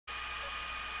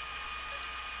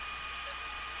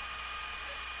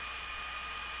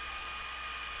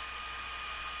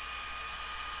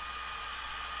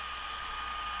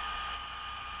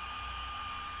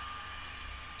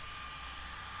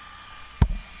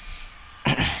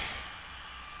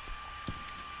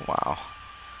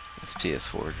This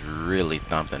PS4 is really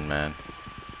thumping, man.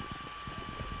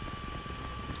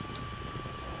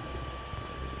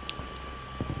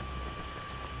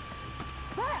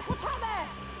 What's out there?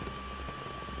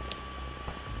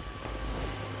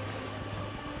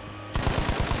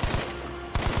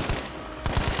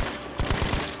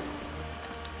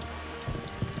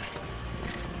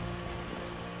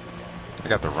 I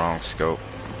got the wrong scope.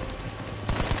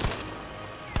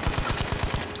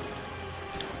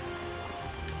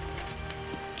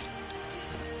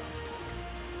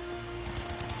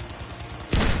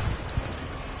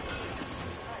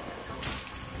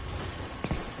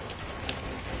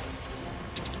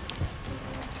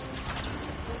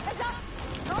 Heads up!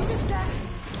 Not just Jack.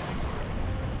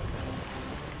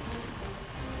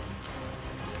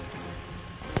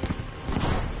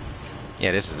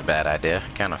 Yeah, this is a bad idea.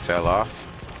 Kind of fell off.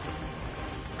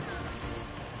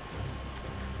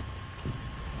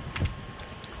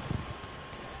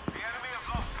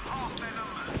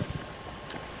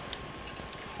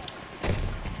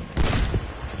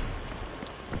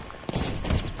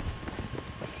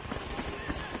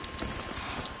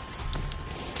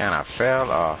 Kind of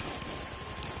fell off.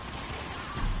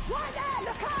 Right there,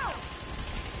 look out!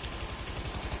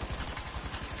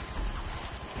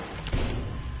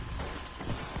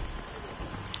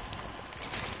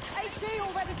 AT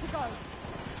all ready to go.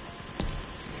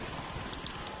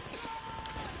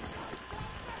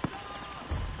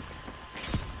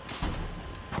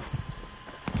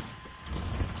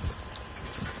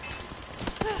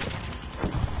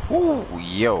 Ooh,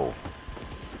 yo.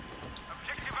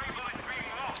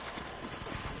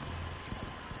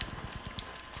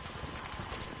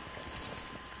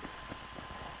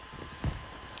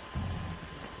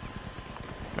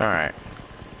 All right.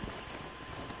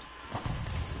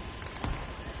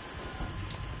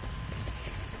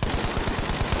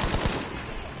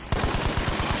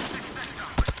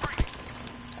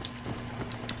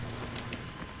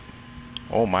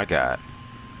 Oh my God.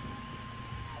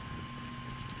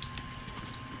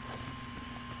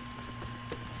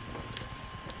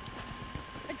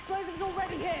 Explosives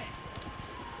already here.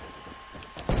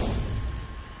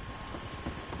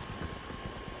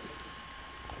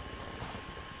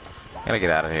 Gotta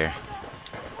get out of here.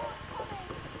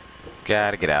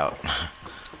 Gotta get out.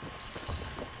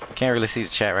 Can't really see the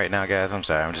chat right now, guys. I'm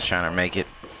sorry. I'm just trying to make it.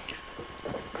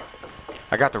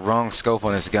 I got the wrong scope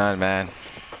on this gun, man.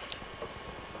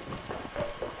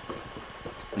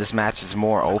 This match is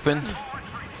more open.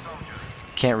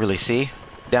 Can't really see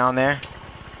down there.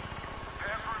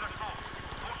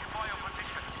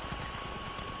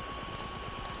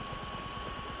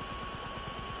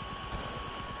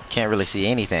 Can't really see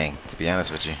anything, to be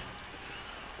honest with you.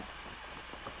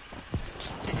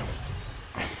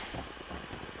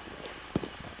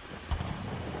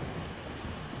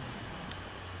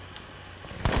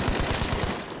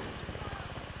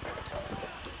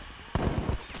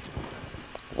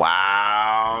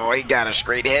 Wow, he got a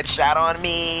straight headshot on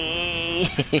me.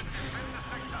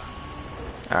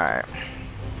 Alright.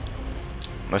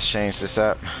 Let's change this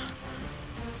up.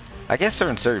 I guess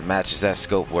certain matches that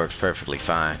scope works perfectly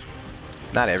fine.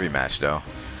 Not every match though.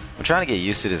 I'm trying to get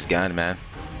used to this gun, man.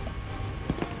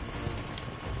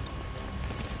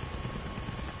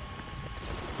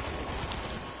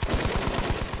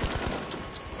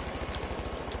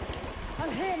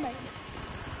 I'm here, mate.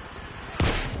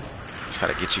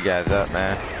 Try to get you guys up,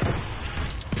 man.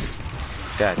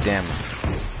 God damn it.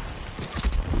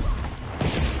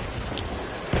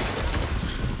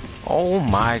 Oh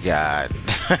my God.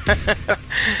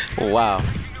 Wow.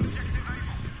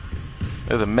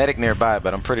 There's a medic nearby,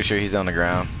 but I'm pretty sure he's on the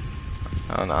ground.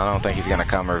 I don't think he's gonna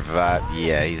come revive.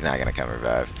 Yeah, he's not gonna come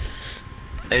revive.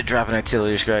 They're dropping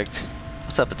artillery strikes.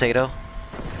 What's up, Potato?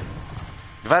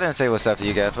 If I didn't say what's up to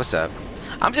you guys, what's up?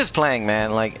 I'm just playing,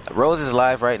 man. Like, Rose is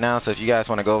live right now, so if you guys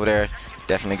want to go over there,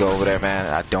 definitely go over there, man.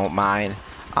 I don't mind.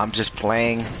 I'm just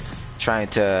playing, trying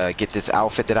to get this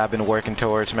outfit that I've been working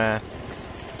towards, man.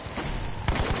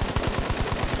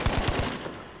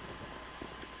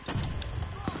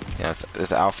 You know,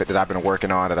 this outfit that I've been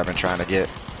working on, that I've been trying to get.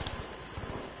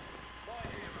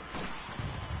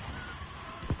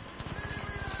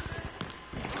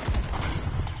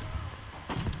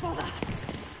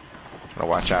 Gotta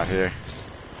watch out here.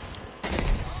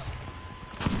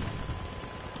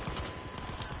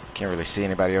 Can't really see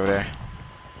anybody over there.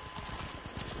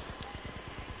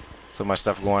 So much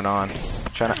stuff going on.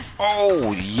 Trying to.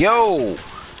 Oh, yo!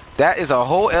 That is a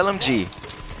whole LMG.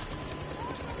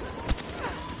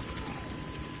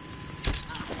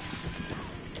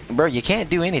 Bro, you can't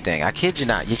do anything. I kid you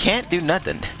not. You can't do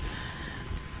nothing.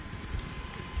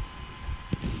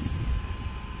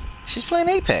 She's playing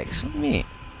Apex. What do you mean?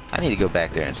 I need to go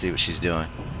back there and see what she's doing.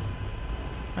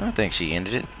 I don't think she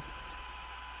ended it.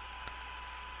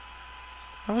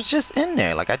 I was just in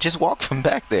there. Like, I just walked from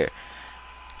back there.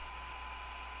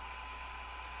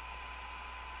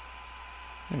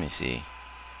 Let me see.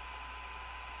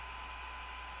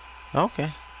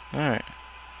 Okay. Alright.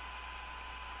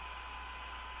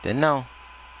 Didn't know.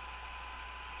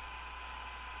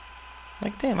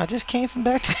 Like, damn, I just came from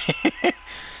back there.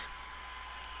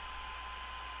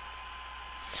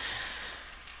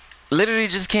 Literally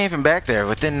just came from back there.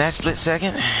 Within that split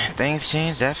second, things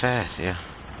changed that fast, yeah.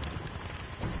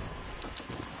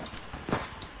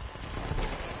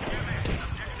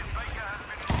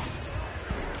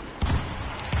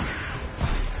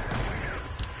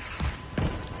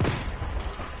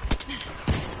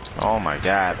 Oh my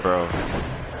god, bro.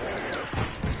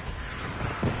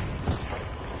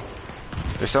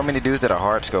 There's so many dudes that are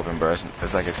hard scoping, bro.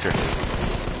 It's like it's crazy.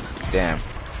 Damn.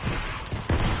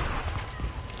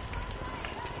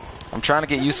 I'm trying to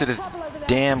get used to this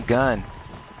damn gun.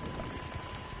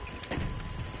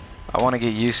 I want to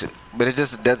get used to it, but it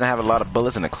just doesn't have a lot of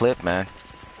bullets in the clip, man.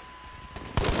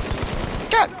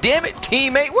 God damn it,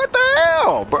 teammate. What the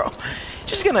hell, bro?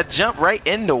 Just gonna jump right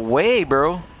in the way,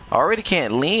 bro. I already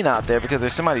can't lean out there because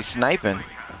there's somebody sniping.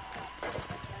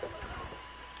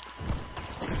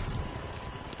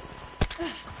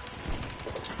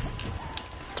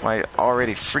 Somebody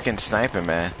already freaking sniping,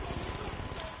 man.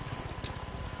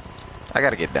 I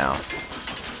gotta get down.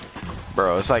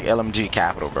 Bro, it's like LMG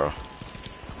Capital, bro.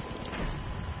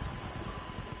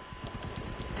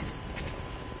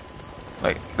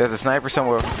 Like, there's a sniper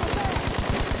somewhere.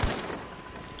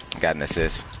 Got an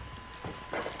assist.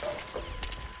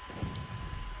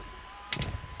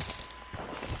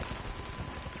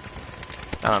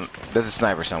 There's a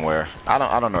sniper somewhere. I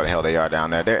don't know where the hell they are down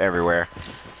there. They're everywhere.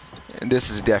 And this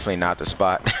is definitely not the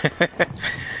spot.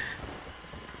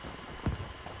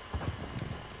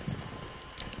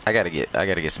 I gotta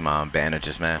get some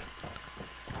bandages, man.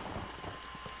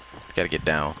 Gotta get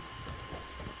down.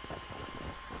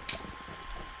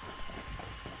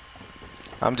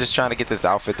 I'm just trying to get this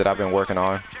outfit that I've been working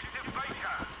on.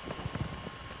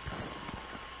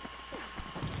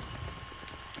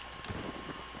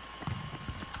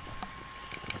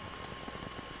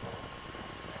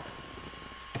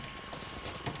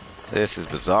 This is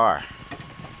bizarre.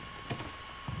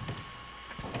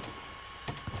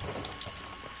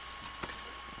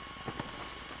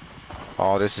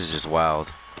 Oh, this is just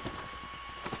wild.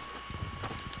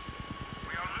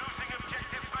 We are losing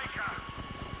objective Baker.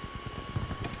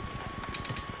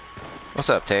 What's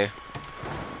up, Tay?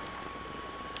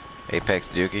 Apex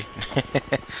Dookie.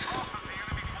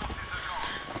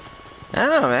 I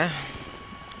don't know, man.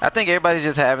 I think everybody's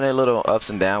just having their little ups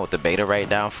and downs with the beta right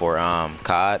now for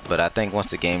COD, but I think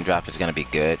once the game drops, it's gonna be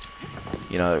good.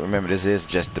 You know, remember this is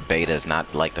just the beta; it's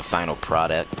not like the final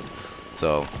product.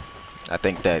 So, I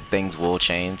think that things will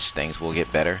change, things will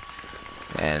get better,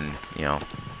 and you know,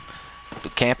 the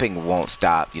camping won't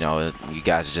stop. You know, you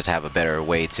guys just have a better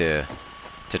way to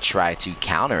try to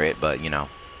counter it, but you know,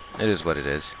 it is what it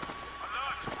is.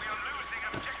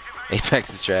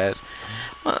 Apex is trash.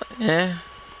 Well, yeah.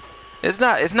 It's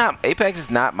not Apex is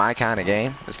not my kind of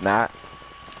game. It's not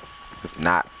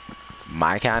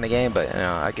my kind of game, but you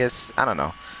know, I guess I don't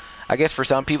know. I guess for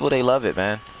some people they love it,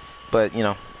 man. But you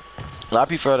know, a lot of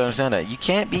people don't understand that you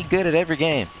can't be good at every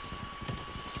game.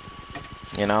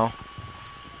 You know,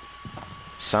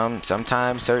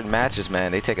 sometimes certain matches,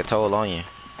 man, they take a toll on you.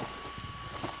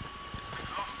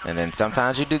 And then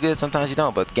sometimes you do good, sometimes you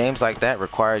don't. But games like that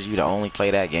requires you to only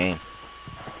play that game.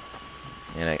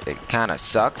 And it kind of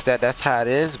sucks that that's how it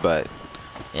is, but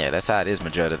yeah, that's how it is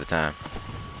majority of the time.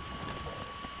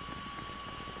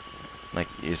 Like,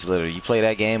 it's literally, you play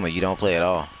that game or you don't play at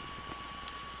all.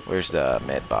 Where's the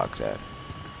med box at?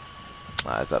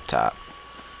 It's up top.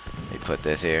 Let me put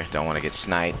this here. Don't want to get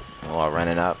sniped while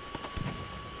running up.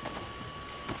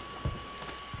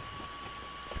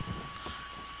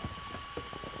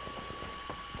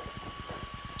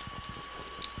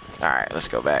 Alright, let's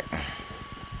go back.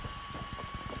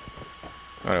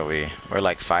 What are we? We're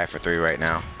like 5 for 3 right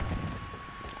now.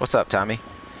 What's up, Tommy?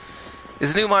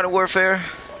 Is new Modern Warfare?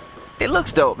 It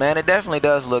looks dope, man. It definitely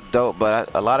does look dope, but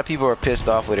a lot of people are pissed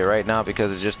off with it right now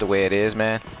because it's just the way it is,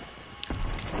 man.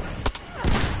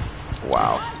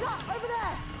 Wow.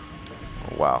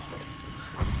 Wow.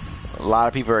 A lot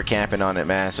of people are camping on it,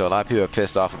 man, so a lot of people are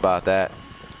pissed off about that.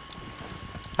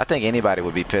 I think anybody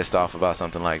would be pissed off about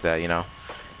something like that, you know.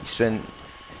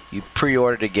 You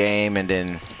pre-order the game and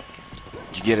then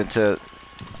you get into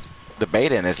the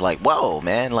beta and it's like, whoa,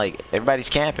 man, like everybody's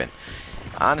camping.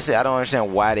 honestly, I don't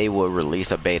understand why they would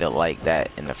release a beta like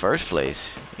that in the first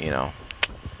place. You know,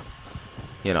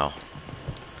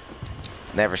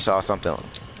 never saw something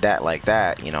that like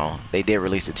that. You know, they did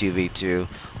release a 2v2.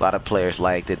 A lot of players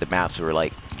liked it. The maps were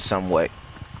like somewhat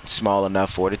small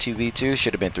enough for the 2v2.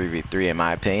 Should have been 3v3 in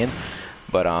my opinion.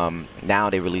 But now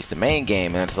they released the main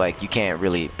game, and it's like you can't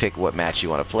really pick what match you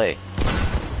want to play.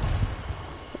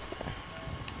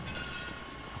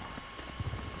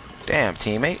 Damn,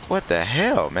 teammate, what the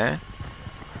hell, man?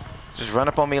 Just run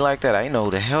up on me like that. I didn't know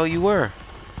who the hell you were.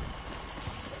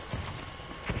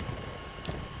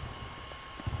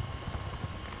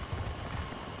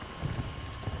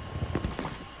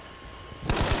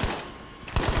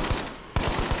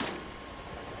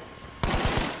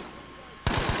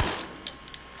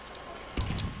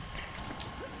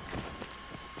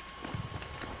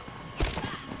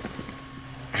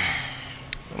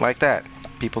 Like that.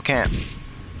 People can't.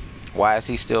 Why is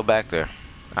he still back there?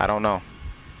 I don't know.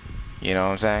 You know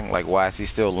what I'm saying? Like, why is he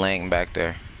still laying back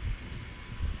there?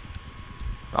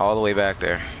 All the way back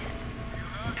there.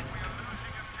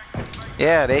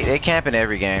 Yeah, they camp in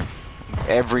every game.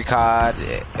 Every COD,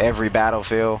 every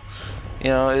Battlefield. You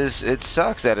know, it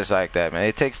sucks that it's like that, man.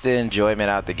 It takes the enjoyment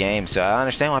out the game. So I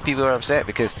understand why people are upset,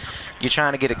 because you're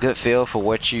trying to get a good feel for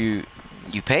what you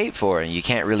paid for, and you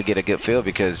can't really get a good feel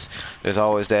because there's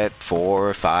always that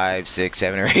 4, 5, 6,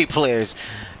 7, or 8 players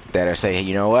that are saying,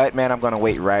 you know what, man, I'm gonna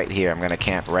wait right here, I'm gonna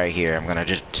camp right here,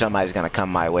 somebody's gonna come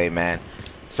my way, man,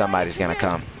 somebody's gonna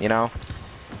come, you know.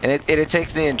 And it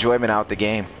takes the enjoyment out the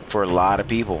game for a lot of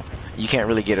people. You can't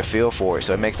really get a feel for it,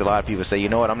 so it makes a lot of people say, you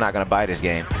know what, I'm not gonna buy this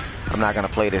game, I'm not gonna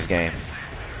play this game.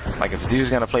 Like, if a dude's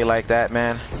gonna play like that,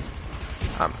 man,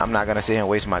 I'm not gonna sit here and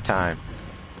waste my time.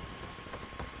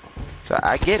 So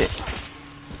I get it.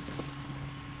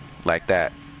 Like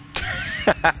that.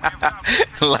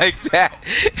 Like that.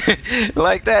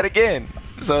 Like that again.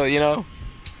 So, you know.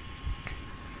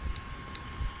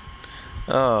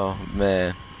 Oh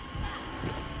man.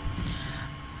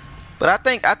 But I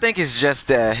think it's just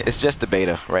the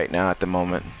beta right now at the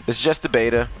moment. It's just the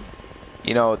beta.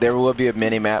 You know, there will be a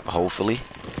mini map, hopefully.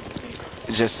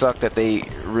 It just sucked that they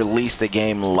released a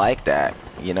game like that,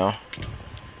 you know.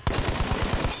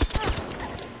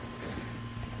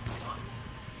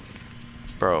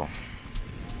 Bro,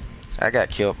 I got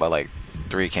killed by like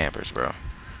 3 campers, bro.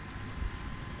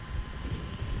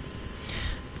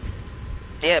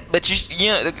 Yeah, but you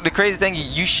know, the crazy thing,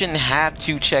 you shouldn't have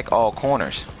to check all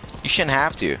corners. You shouldn't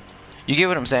have to. You get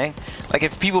what I'm saying? Like,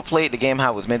 if people played the game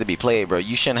how it was meant to be played, bro,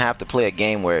 you shouldn't have to play a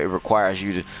game where it requires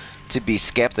you to be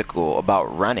skeptical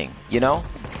about running, you know?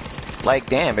 Like,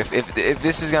 damn, if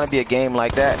this is gonna be a game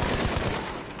like that,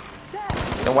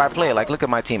 then why play it? Like, look at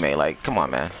my teammate. Like, come on,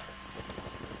 man.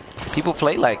 People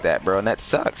play like that, bro, and that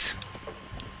sucks.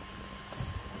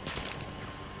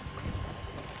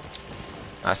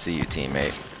 I see you,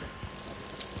 teammate.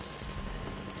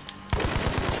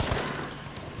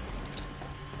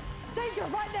 Danger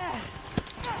right there.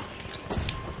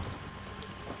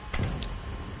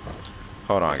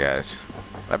 Hold on, guys.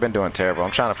 I've been doing terrible.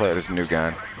 I'm trying to play with this new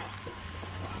gun.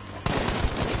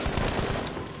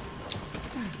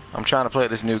 I'm trying to play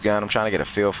with this new gun. I'm trying to get a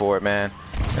feel for it, man.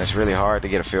 And it's really hard to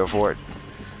get a feel for it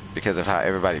because of how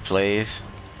everybody plays.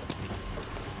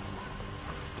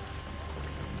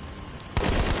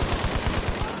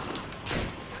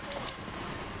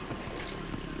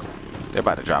 They're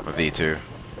about to drop a V2.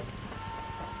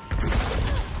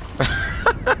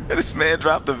 This man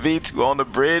dropped a V2 on the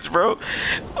bridge, bro.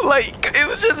 Like, it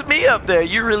was just me up there.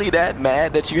 You really that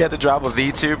mad that you had to drop a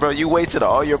V2, bro? You wasted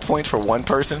all your points for one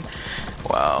person?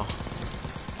 Wow.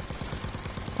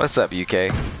 What's up,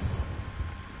 UK?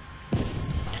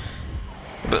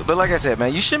 But like I said,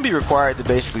 man, you shouldn't be required to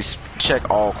basically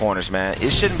check all corners, man.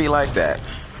 It shouldn't be like that.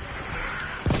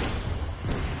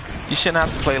 You shouldn't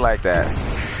have to play like that.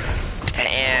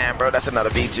 Damn, bro, that's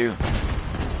another V2.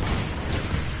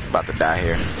 About to die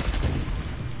here.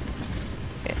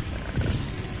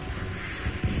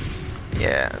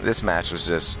 Yeah, this match was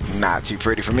just not too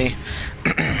pretty for me.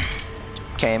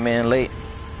 Came in late.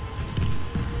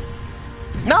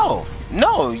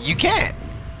 No, you can't.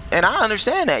 And I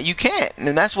understand that you can't.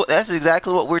 And that's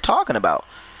exactly what we're talking about.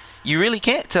 You really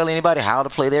can't tell anybody how to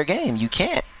play their game. You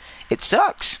can't. It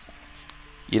sucks.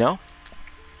 You know?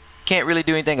 Can't really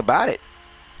do anything about it.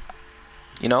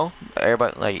 You know,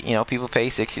 everybody, like, you know, people pay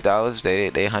 $60,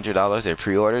 they $100, their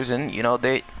pre-orders, and you know,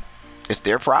 it's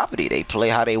their property. They play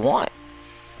how they want.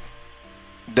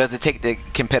 Does it take the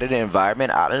competitive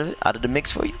environment out of the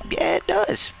mix for you? Yeah, it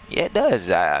does. Yeah, it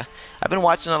does. I've been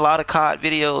watching a lot of COD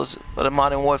videos of the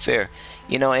Modern Warfare,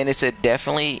 you know, and it's a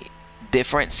definitely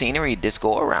different scenery this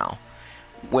go around.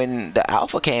 When the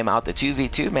alpha came out, the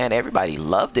 2v2, man, everybody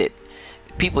loved it.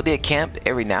 People did camp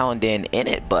every now and then in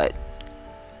it, but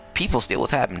people still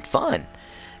was having fun.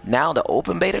 Now the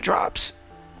open beta drops,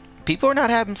 people are not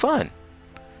having fun.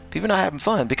 People are not having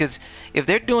fun because if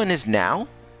they're doing this now,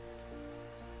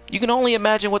 you can only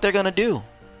imagine what they're gonna do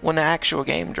when the actual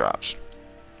game drops.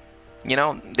 You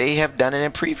know, they have done it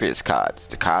in previous CODs,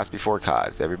 the CODs before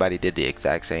CODs. Everybody did the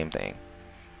exact same thing.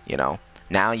 You know,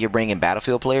 now you're bringing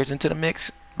Battlefield players into the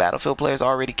mix. Battlefield players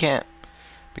already can't,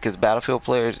 because Battlefield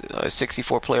players are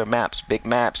 64 player maps, big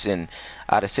maps, and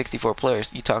out of 64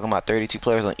 players, you're talking about 32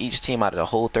 players on each team out of the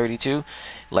whole 32.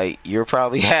 Like, you'll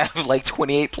probably have like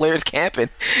 28 players camping.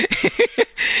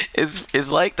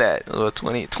 it's like that.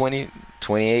 20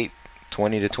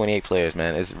 to 28 players,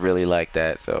 man. It's really like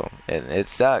that. So it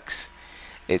sucks.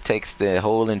 It takes the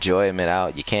whole enjoyment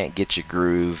out. You can't get your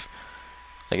groove.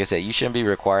 Like I said, you shouldn't be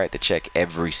required to check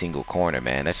every single corner,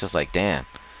 man. That's just like, damn,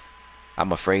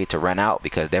 I'm afraid to run out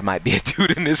because there might be a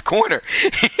dude in this corner.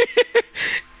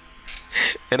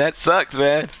 And that sucks,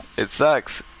 man. It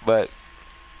sucks. But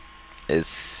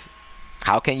it's,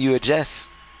 how can you adjust?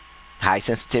 High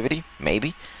sensitivity,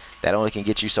 maybe. That only can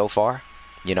get you so far,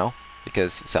 you know,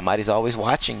 because somebody's always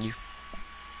watching you.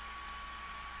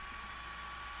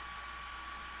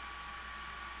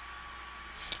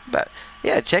 But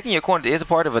yeah, checking your corner is a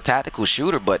part of a tactical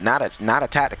shooter, but not a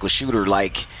tactical shooter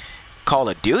like Call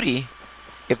of Duty.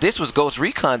 If this was Ghost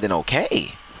Recon, then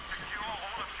okay.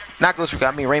 Not Ghost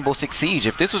Recon, I mean Rainbow Six Siege.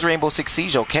 If this was Rainbow Six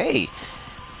Siege, okay.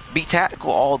 Be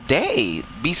tactical all day.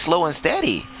 Be slow and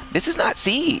steady. This is not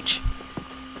Siege.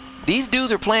 These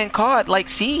dudes are playing COD like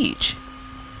Siege.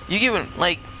 You giving,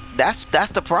 like, that's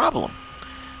the problem.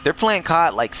 They're playing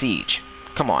COD like Siege.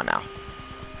 Come on now.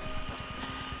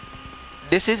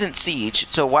 This isn't Siege,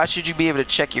 so why should you be able to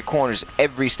check your corners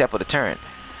every step of the turn?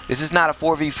 This is not a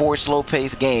 4v4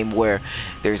 slow-paced game where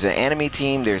there's an enemy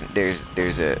team, there's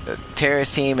a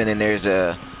terrorist team, and then there's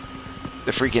the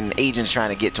freaking agents trying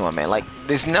to get to him, man. Like,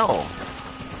 there's no.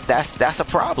 That's a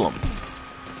problem.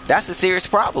 That's a serious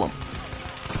problem.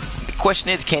 The question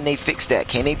is, can they fix that?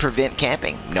 Can they prevent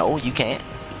camping? No, you can't.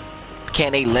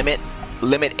 Can they limit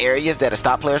areas that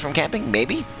stop players from camping?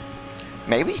 Maybe.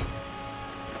 Maybe.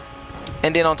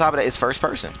 And then on top of that, it's first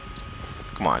person.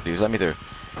 Come on, dudes, let me through.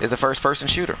 It's a first person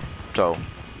shooter. So,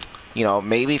 you know,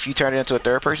 maybe if you turn it into a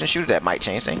third person shooter, that might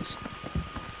change things.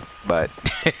 But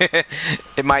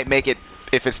it might make it,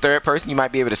 if it's third person, you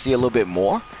might be able to see a little bit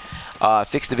more.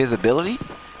 Fix the visibility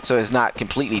so it's not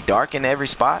completely dark in every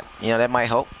spot. You know, that might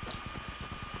help.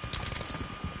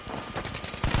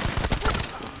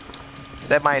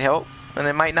 That might help, and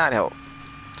it might not help.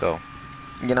 So,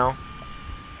 you know,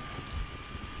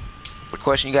 the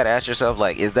question you got to ask yourself,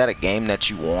 like, is that a game that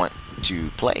you want to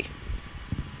play?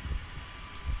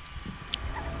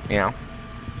 You know,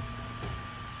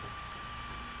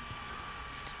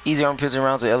 easy arm pistol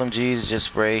rounds with LMGs, just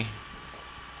spray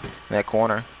in that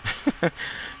corner.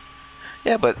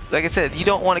 Yeah, but like I said, you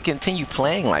don't want to continue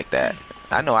playing like that.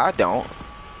 I know I don't.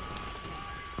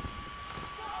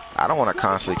 I don't want to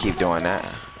constantly keep doing that.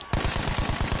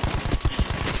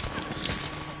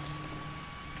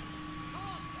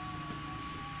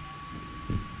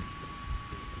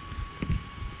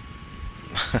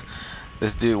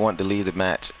 This dude wanted to leave the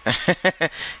match.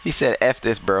 He said, F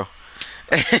this, bro.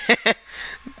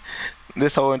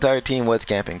 This whole entire team was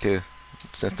camping too.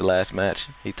 Since the last match,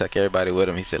 he took everybody with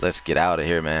him. He said, let's get out of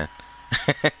here, man.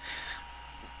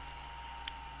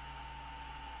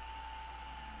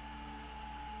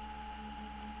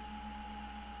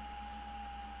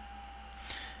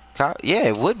 Yeah,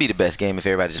 it would be the best game if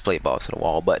everybody just played balls to the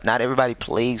wall, but not everybody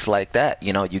plays like that.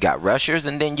 You know, you got rushers,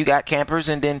 and then you got campers,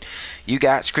 and then you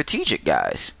got strategic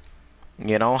guys.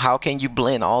 You know, how can you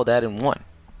blend all that in one?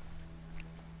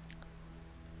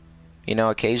 You know,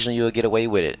 occasionally you'll get away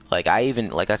with it. Like,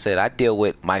 like I said, I deal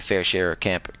with my fair share of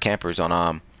campers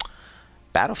on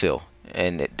Battlefield,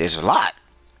 and there's a lot,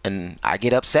 and I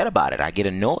get upset about it. I get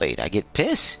annoyed. I get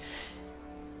pissed.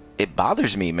 It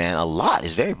bothers me, man, a lot.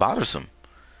 It's very bothersome.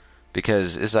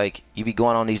 Because it's like you be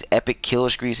going on these epic kill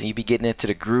streaks and you be getting into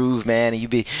the groove, man,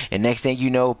 and next thing you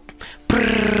know,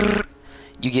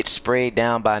 you get sprayed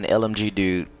down by an LMG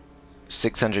dude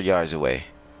 600 yards away,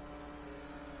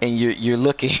 and you're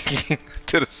looking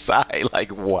to the side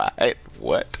like, what,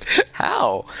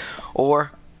 how?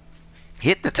 Or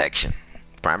hit detection.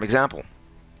 Prime example.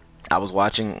 I was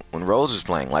watching when Rose was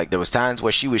playing. Like, there was times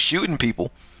where she was shooting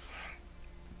people,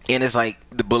 and it's like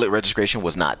the bullet registration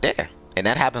was not there. And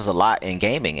that happens a lot in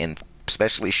gaming, and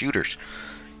especially shooters.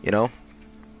 You know,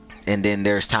 And then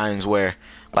there's times where,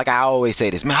 like I always say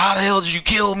this, man, how the hell did you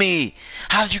kill me?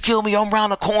 How did you kill me? I'm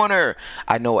around the corner.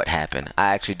 I know what happened.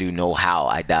 I actually do know how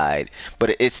I died.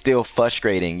 But it's still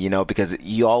frustrating, you know, because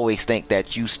you always think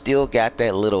that you still got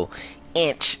that little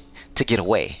inch to get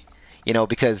away. You know,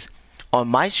 because on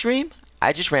my stream,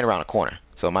 I just ran around a corner.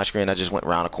 So on my screen, I just went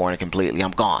around a corner completely.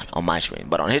 I'm gone on my screen.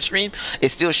 But on his screen,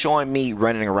 it's still showing me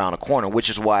running around a corner,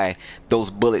 which is why those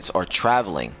bullets are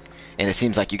traveling. And it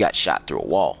seems like you got shot through a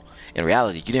wall. In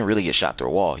reality, you didn't really get shot through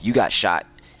a wall. You got shot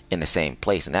in the same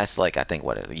place. And that's like, I think,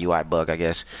 what, a UI bug, I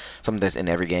guess. Something that's in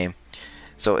every game.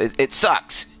 So it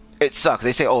sucks. It sucks.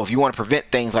 They say, oh, if you want to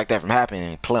prevent things like that from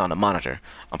happening, play on the monitor.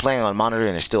 I'm playing on the monitor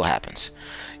and it still happens.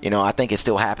 You know, I think it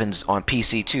still happens on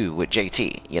PC too with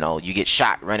JT. You know, you get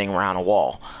shot running around a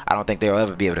wall. I don't think they'll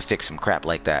ever be able to fix some crap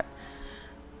like that.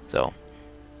 So,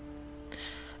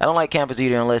 I don't like campers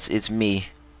either unless it's me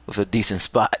with a decent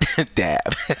spot.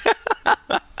 Dab.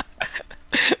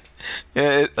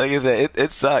 Yeah, like I said,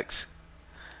 it sucks.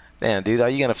 Damn, dude, are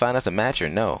you gonna find us a match or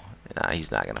no? Nah,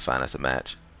 he's not gonna find us a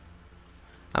match.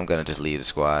 I'm gonna just leave the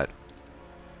squad.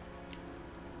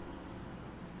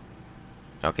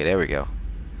 Okay, there we go.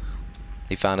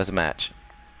 He found us a match.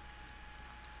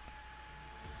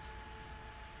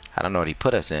 I don't know what he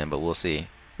put us in, but we'll see.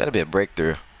 Better be a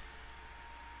breakthrough.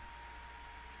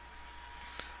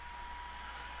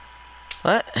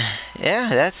 But yeah,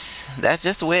 that's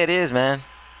just the way it is, man.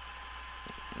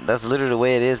 That's literally the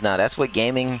way it is now. That's what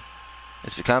gaming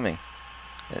is becoming.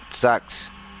 It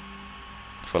sucks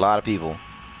for a lot of people.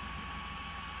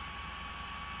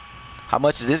 How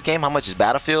much is this game? How much is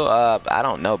Battlefield? I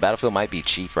don't know. Battlefield might be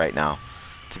cheap right now.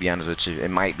 To be honest with you,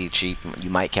 it might be cheap. You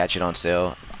might catch it on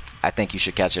sale. I think you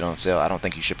should catch it on sale. I don't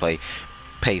think you should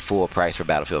pay full price for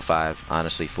Battlefield 5.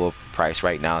 Honestly, full price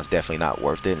right now is definitely not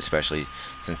worth it, especially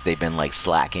since they've been like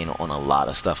slacking on a lot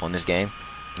of stuff on this game.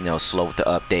 You know, slow with the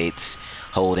updates,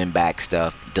 holding back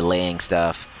stuff, delaying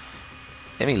stuff.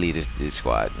 Let me leave this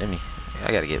squad. Let me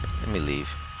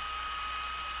leave.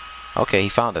 Okay, he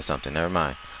found us something. Never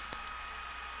mind.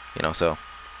 You know, so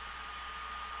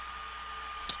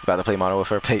about to play Modern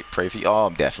Warfare, pray for you. Oh,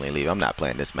 I'm definitely leaving. I'm not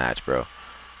playing this match, bro.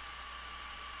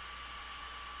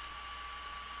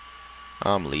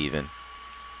 I'm leaving.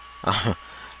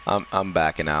 I'm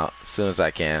backing out as soon as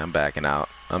I can. I'm backing out.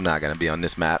 I'm not gonna be on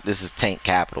this map. This is tank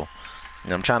capital,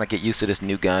 and I'm trying to get used to this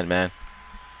new gun, man.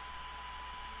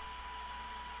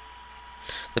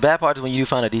 The bad part is when you do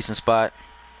find a decent spot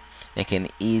and can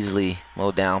easily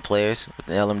mow down players with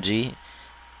an LMG,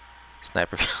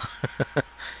 sniper.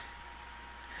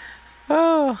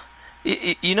 Oh,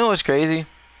 you know what's crazy?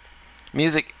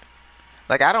 Music,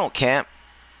 like I don't camp.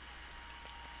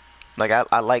 Like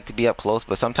I like to be up close,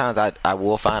 but sometimes I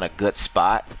will find a good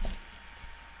spot.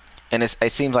 And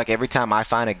it seems like every time I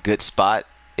find a good spot,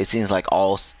 it seems like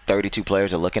all 32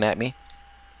 players are looking at me.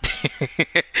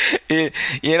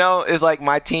 You know, it's like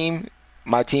my team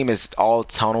is all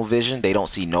tunnel vision. They don't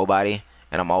see nobody,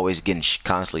 and I'm always getting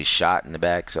constantly shot in the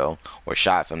back, so, or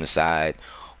shot from the side,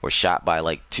 or shot by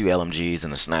like 2 LMGs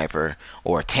and a sniper,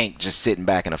 or a tank just sitting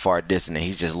back in a far distance and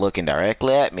he's just looking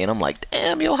directly at me, and I'm like,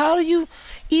 damn, yo, how do you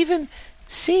even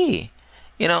see?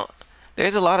 You know,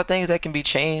 there's a lot of things that can be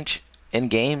changed in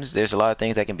games. There's a lot of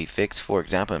things that can be fixed. For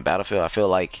example, in Battlefield, I feel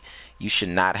like you should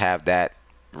not have that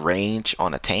range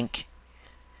on a tank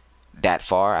that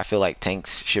far. I feel like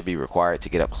tanks should be required to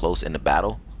get up close in the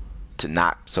battle, to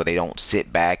not, so they don't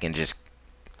sit back and just,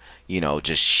 you know,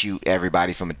 just shoot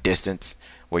everybody from a distance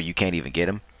where you can't even get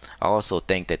them. I also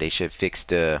think that they should fix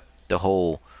the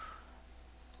whole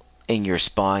in your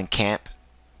spawn camp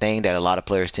thing that a lot of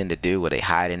players tend to do, where they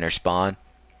hide in their spawn.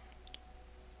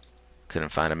 Couldn't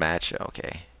find a match.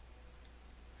 Okay,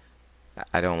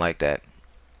 I don't like that.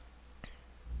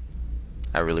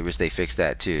 I really wish they fixed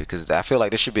that too, because I feel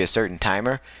like there should be a certain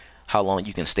timer how long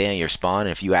you can stay in your spawn.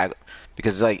 And if you act,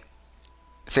 because like,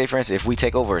 say for instance, if we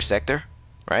take over a sector,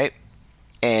 right,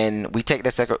 and we take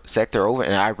that sector over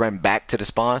and I run back to the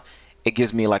spawn, it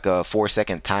gives me like a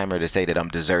 4-second timer to say that I'm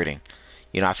deserting.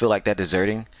 You know, I feel like that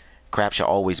deserting crap should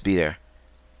always be there.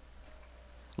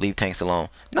 Leave tanks alone.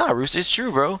 Nah, Rooster, it's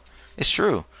true, bro. It's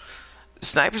true.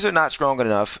 Snipers are not strong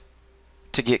enough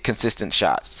to get consistent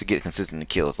shots, to get consistent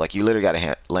kills. Like, you literally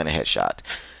gotta land a headshot.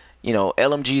 You know,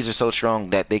 LMGs are so strong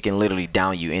that they can literally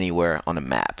down you anywhere on the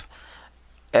map.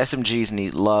 SMGs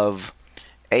need love.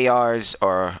 ARs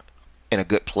are in a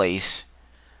good place.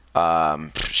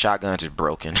 Shotguns are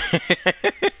broken.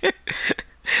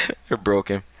 They're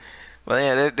broken. But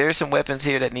yeah, there's some weapons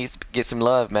here that needs to get some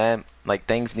love, man. Like,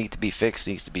 things need to be fixed,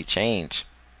 needs to be changed.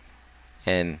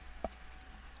 And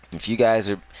if you guys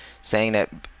are saying that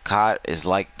COD is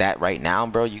like that right now,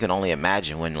 bro, you can only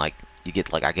imagine when like you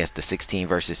get like I guess the 16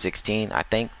 versus 16. I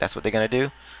think that's what they're gonna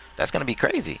do. That's gonna be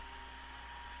crazy.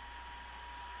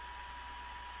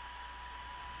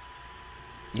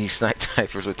 You snipe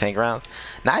typers with tank rounds?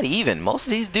 Not even. Most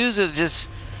of these dudes are just,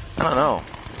 I don't know.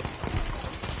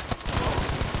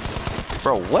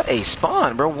 Bro, what a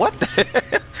spawn, bro. What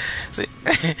the See,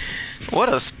 what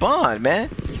a spawn, man.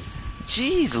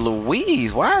 Jeez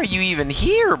Louise, why are you even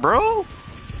here, bro?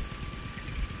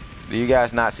 Do you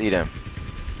guys not see them?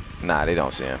 Nah, they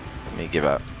don't see him. Let me give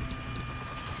up.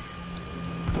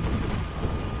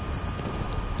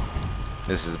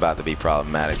 This is about to be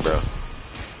problematic, bro.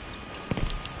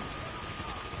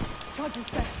 Charges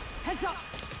set. Heads up.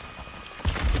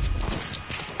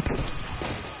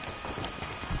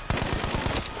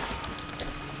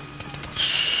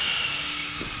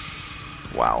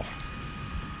 Wow.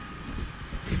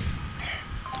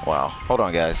 Wow. Hold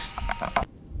on, guys.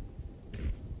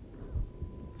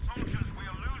 Soldiers, we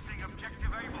are losing objective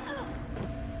Able.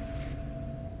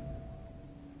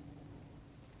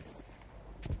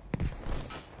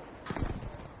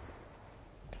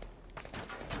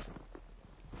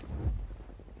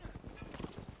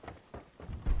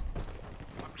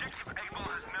 Objective Able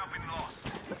has now been lost.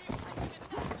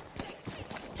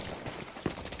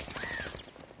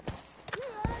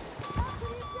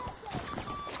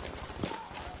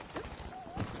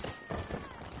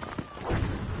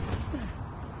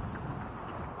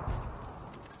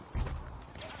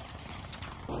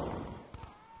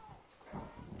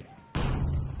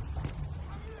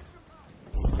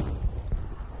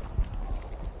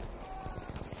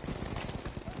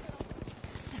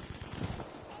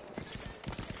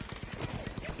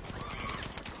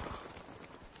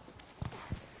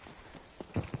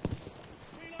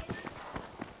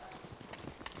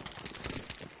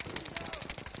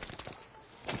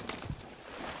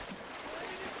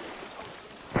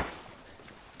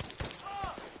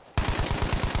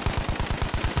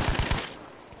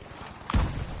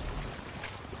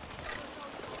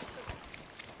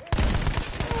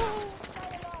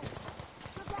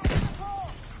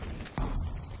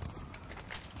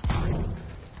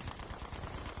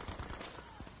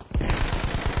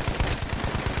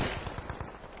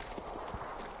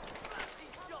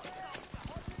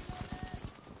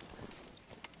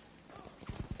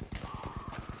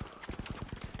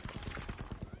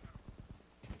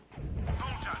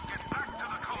 Soldier, get back to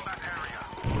the combat area.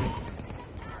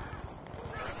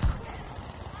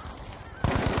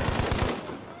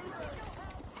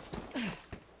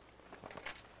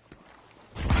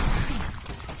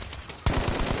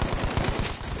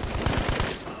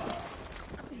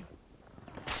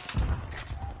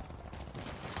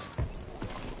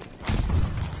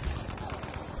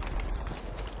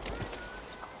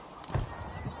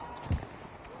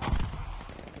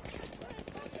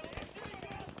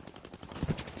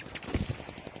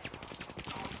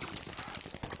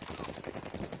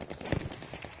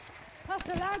 That's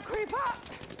the land creeper.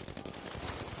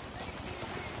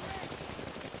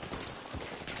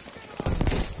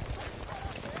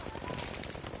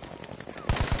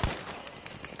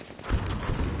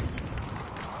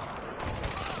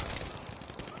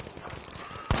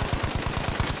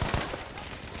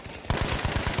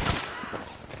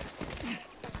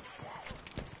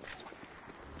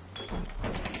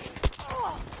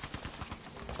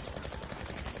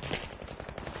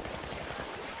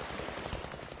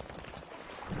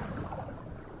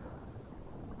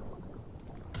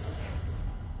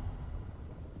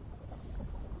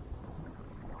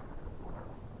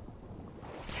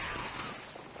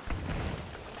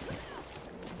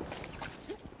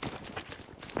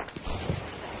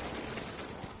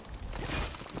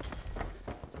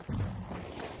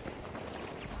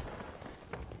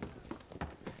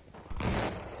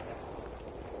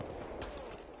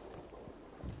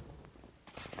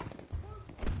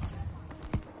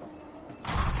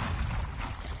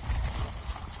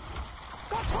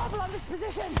 Got trouble on this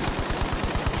position.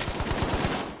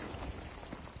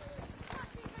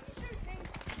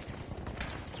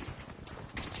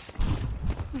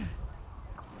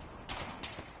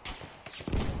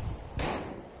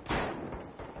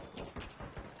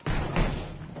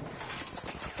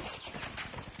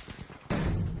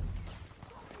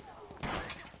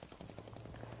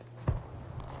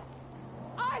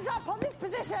 Eyes up on this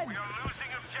position. We are losing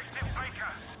objective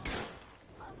Baker.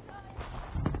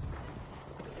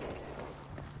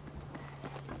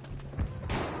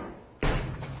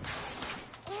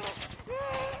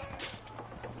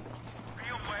 Be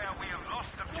aware we have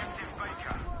lost objective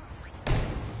Baker.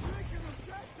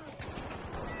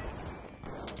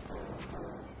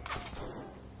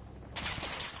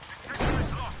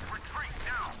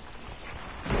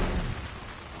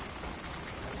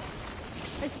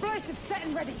 Explosives set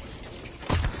and ready.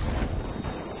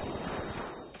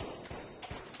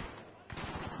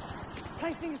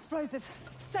 Placing explosives.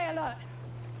 Stay alert.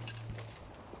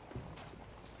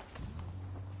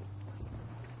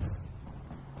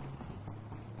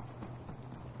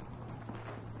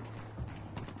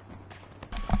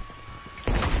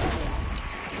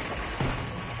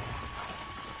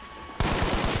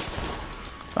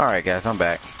 Alright guys, I'm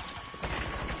back.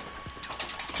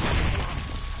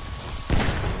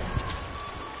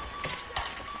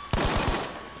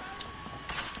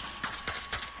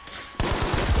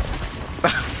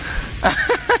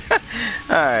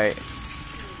 Alright.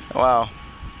 Wow.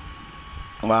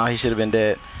 Wow, he should have been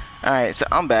dead. Alright, so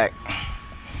I'm back.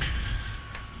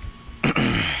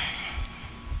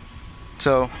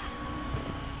 So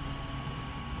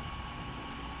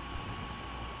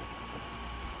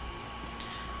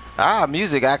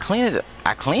music, I cleaned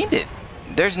it.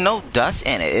 There's no dust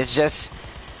in it. It's just,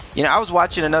 you know, I was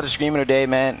watching another streamer today,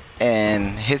 man,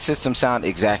 and his system sounded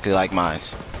exactly like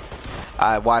mine's.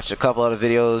 I watched a couple other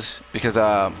videos because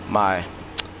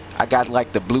I got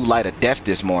like the blue light of death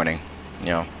this morning, you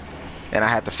know, and I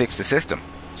had to fix the system.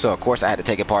 So of course I had to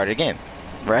take it apart again,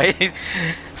 right?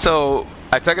 So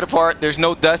I took it apart. There's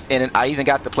no dust in it. I even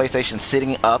got the PlayStation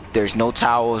sitting up. There's no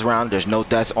towels around. There's no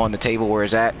dust on the table where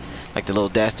it's at, like the little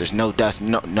desk. There's no dust,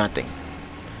 no nothing.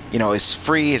 You know, it's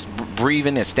free. It's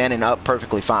breathing. It's standing up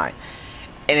perfectly fine,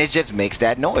 and it just makes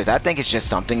that noise. I think it's just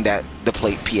something that the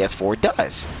PS4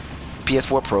 does.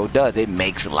 PS4 Pro does. It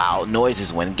makes loud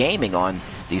noises when gaming on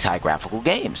these high graphical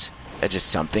games. That's just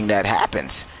something that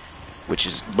happens, which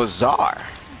is bizarre.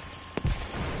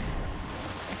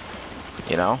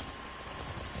 You know?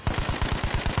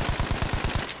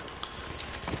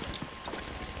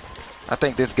 I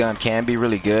think this gun can be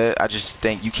really good. I just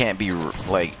think you can't be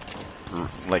like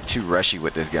too rushy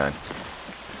with this gun.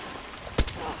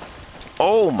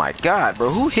 Oh my god,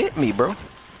 bro. Who hit me, bro?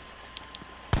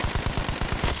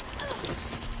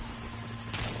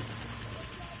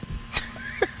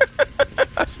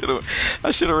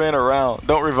 I should have ran around.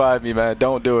 Don't revive me, man.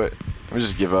 Don't do it. Let me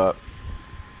just give up.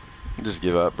 Just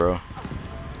give up, bro.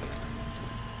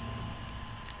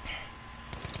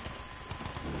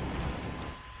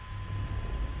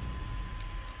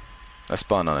 I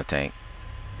spawned on a tank.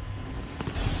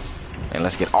 And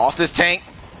let's get off this tank.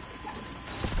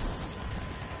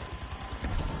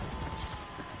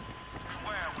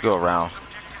 Go around.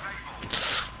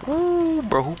 Ooh,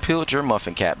 bro, who peeled your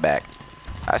muffin cap back?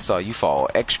 I saw you fall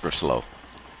extra slow.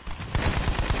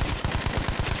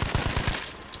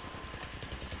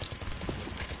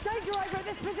 Danger over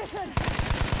this position.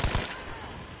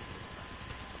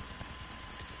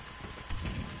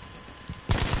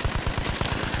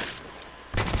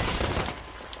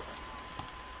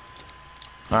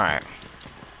 All right.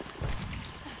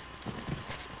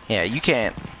 Yeah, you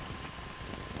can't.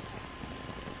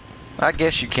 I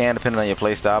guess you can, depending on your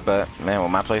playstyle, but man,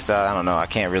 with my playstyle, I don't know. I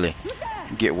can't really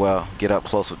get up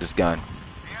close with this gun. The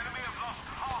enemy have lost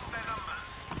half their numbers.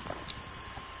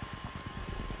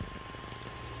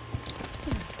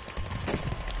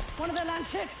 One of their land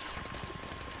ships.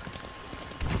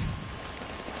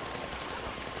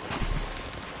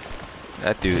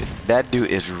 That dude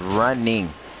is running.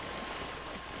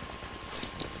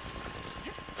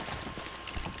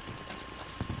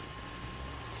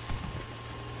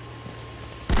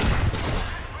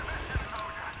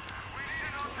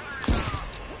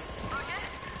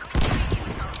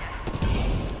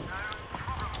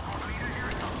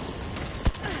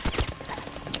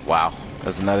 Wow,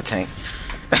 there's another tank.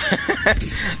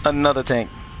 Another tank.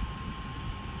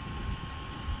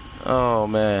 Oh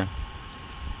man.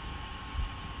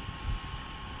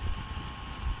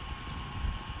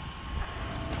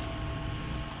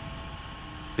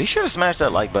 Be sure to smash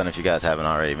that like button if you guys haven't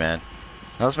already, man.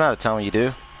 No, it's not a telling you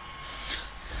do.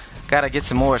 Gotta get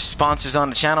some more sponsors on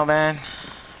the channel, man.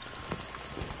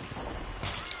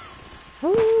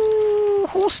 Ooh,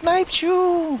 who sniped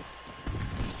you?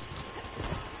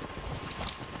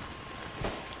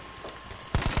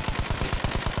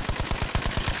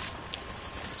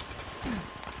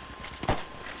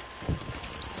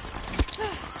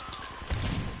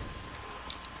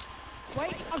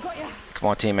 Wait, I've got you. Come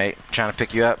on, teammate. Trying to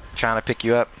pick you up. Trying to pick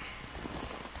you up.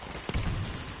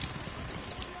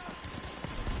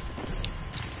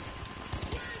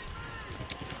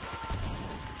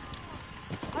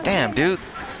 Damn, dude.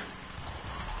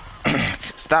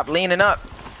 Stop leaning up.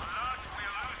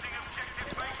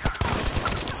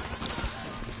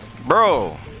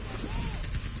 Bro.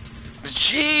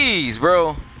 Jeez,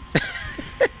 bro.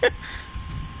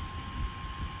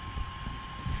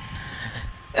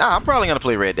 I'm probably gonna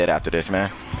play Red Dead after this,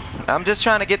 man. I'm just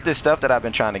trying to get this stuff that I've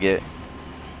been trying to get.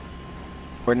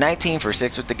 We're 19 for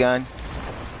 6 with the gun.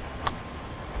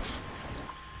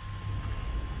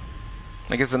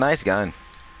 Like, it's a nice gun.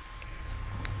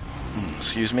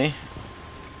 Excuse me.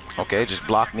 Okay, just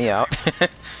block me out.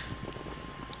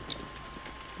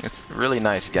 It's a really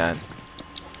nice gun.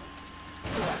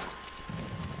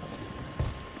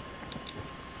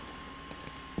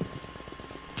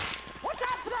 Watch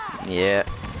out for that! Yeah.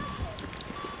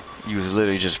 You was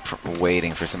literally just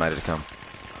waiting for somebody to come.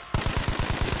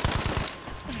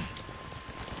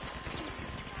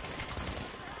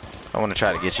 I want to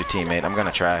try to get you, teammate. I'm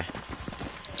gonna try.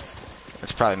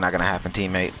 It's probably not gonna happen,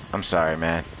 teammate. I'm sorry,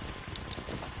 man.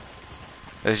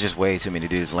 There's just way too many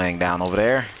dudes laying down over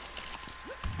there.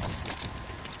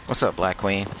 What's up, Black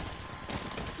Queen?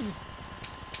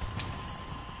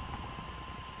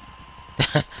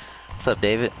 What's up,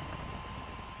 David?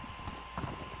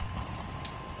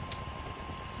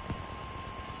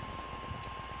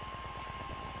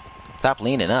 Stop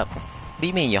leaning up. What do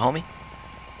you mean, you homie?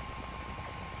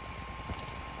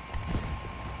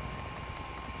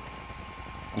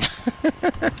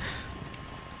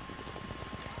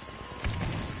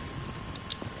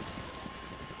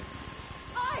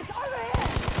 Eyes over here!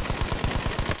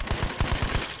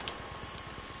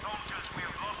 Soldiers, we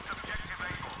have lost objective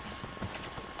Able.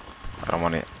 I don't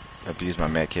want to abuse my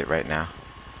med kit right now.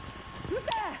 Look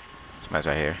there! Somebody's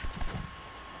right here.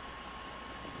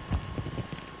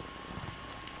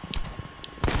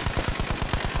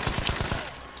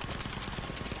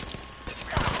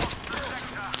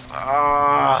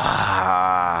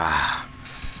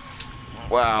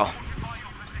 Wow.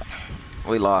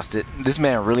 We lost it. This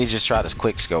man really just tried to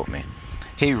quick scope me.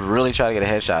 He really tried to get a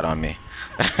headshot on me.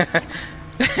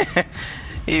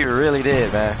 He really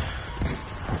did, man.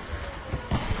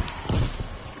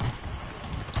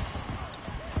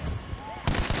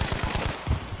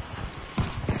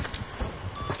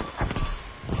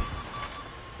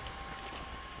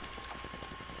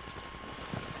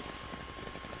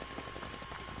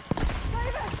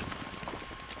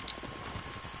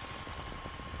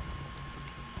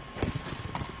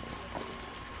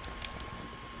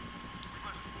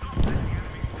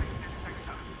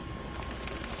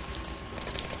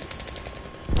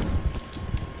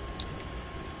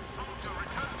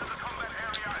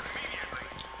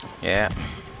 Yeah.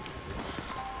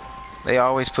 They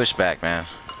always push back, man.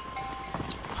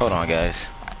 Hold on, guys.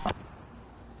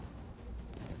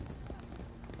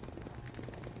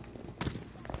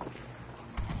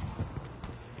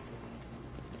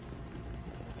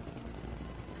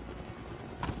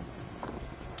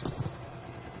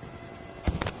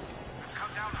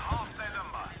 Cut down half their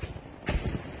number.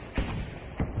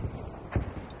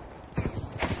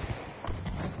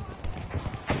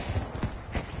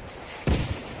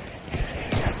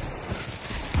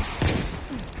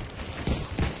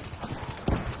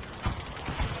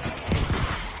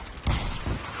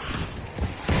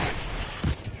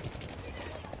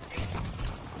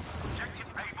 Objective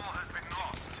Able has been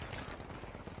lost.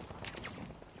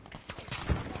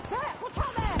 There! Watch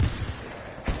out there!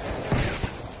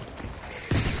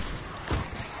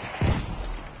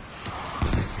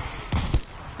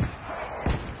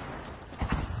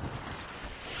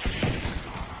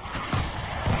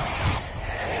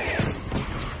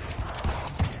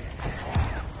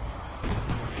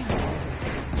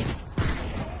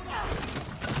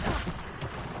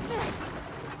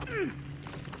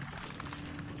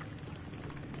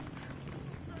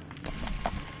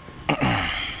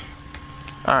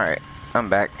 Alright, I'm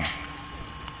back.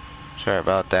 Sorry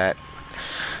about that.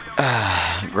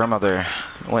 Grandmother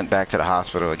went back to the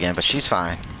hospital again, but she's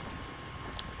fine.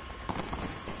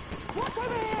 Watch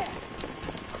over here!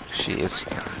 She is.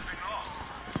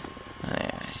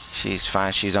 She's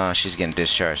fine. She's on. She's getting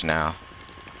discharged now.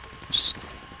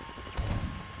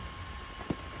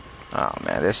 Oh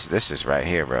man, this is right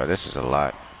here, bro. This is a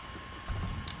lot.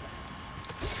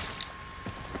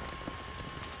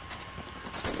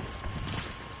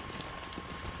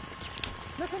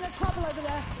 Looking at trouble over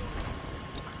there.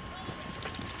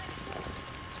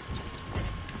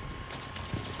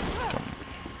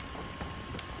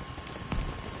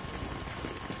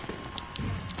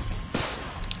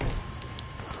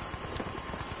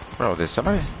 Bro, did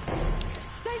somebody?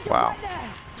 Danger Wow. right there!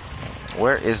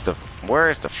 Where is the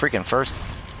freaking first?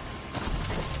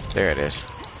 There it is.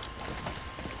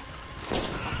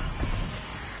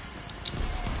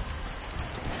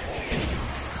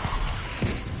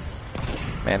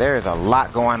 Man, there is a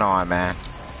lot going on, man.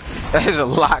 There's a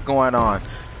lot going on.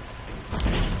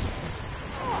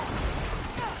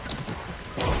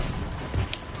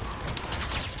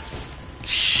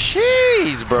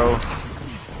 bro.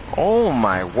 Oh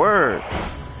my word.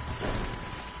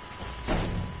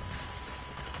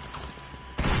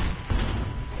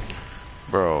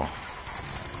 Bro.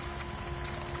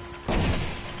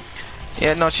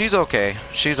 Yeah, no, she's okay.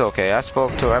 She's okay. I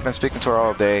spoke to her. I've been speaking to her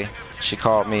all day. She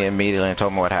called me immediately and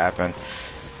told me what happened.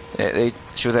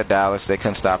 She was at Dallas. They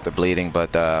couldn't stop the bleeding,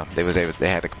 but they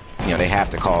had to, you know, they have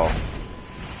to call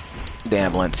the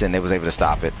ambulance, and they was able to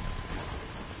stop it.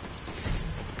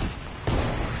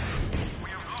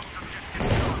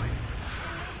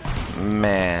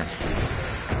 Man.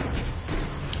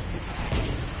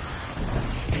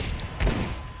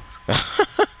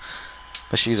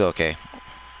 But she's okay.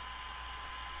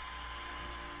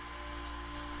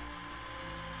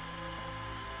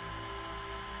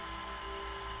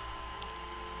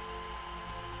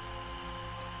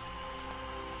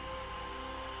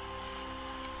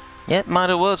 Yep, might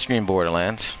as well scream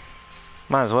Borderlands.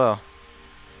 Might as well.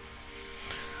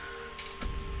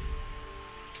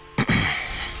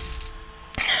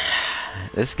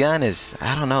 This gun is,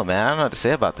 I don't know, man. I don't know what to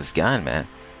say about this gun, man.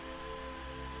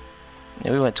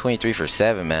 Yeah, we went 23 for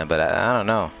 7, man, but I don't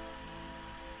know.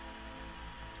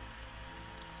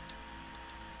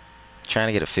 Trying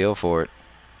to get a feel for it.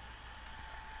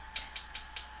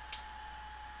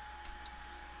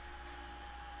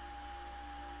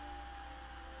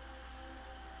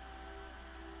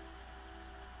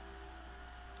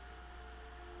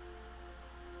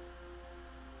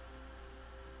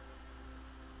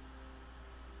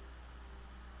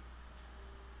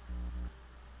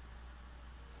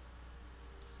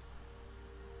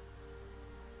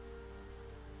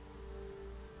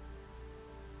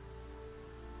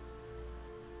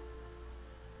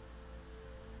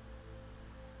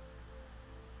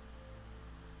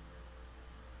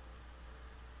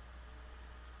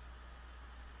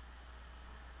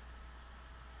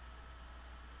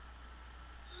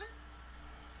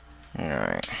 All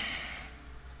right.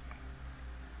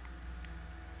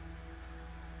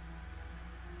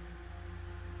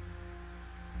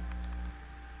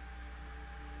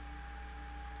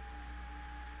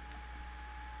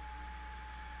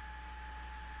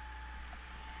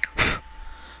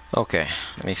 Okay,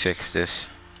 let me fix this.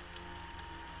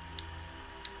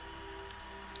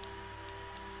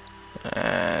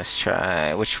 Let's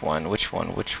try which one?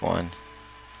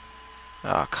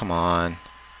 Oh, come on.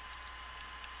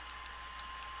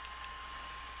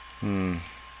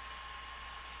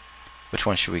 Which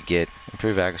one should we get?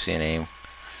 Improve accuracy and aim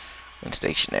when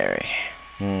stationary.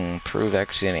 Improve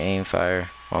accuracy and aim fire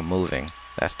while moving.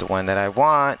 That's the one that I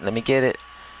want. Let me get it.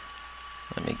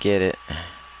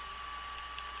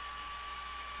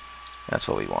 That's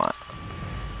what we want.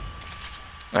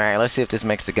 Alright, let's see if this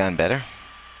makes the gun better.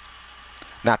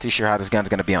 Not too sure how this gun's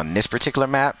going to be on this particular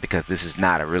map, because this is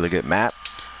not a really good map.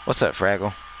 What's up,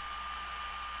 Fraggle?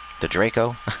 The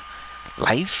Draco?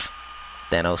 Life?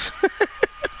 Thanos?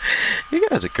 You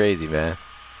guys are crazy, man.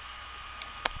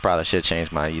 Probably should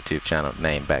change my YouTube channel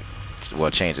name back.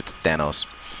 Well, change it to Thanos.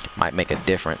 Might make a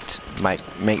difference. Might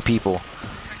make people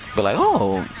be like,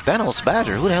 oh, Thanos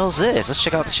Badger, who the hell is this? Let's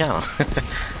check out the channel.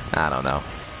 I don't know.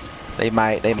 They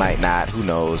might not. Who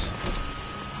knows?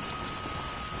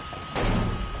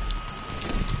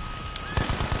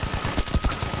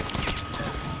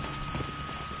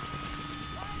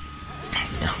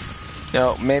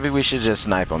 Yo, maybe we should just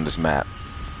snipe on this map.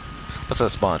 What's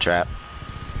up, Spawn Trap?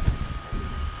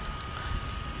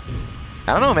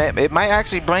 I don't know, man. It might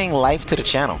actually bring life to the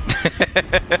channel.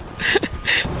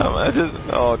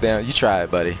 Oh, damn. You try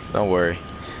it, buddy. Don't worry.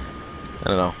 I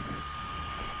don't know.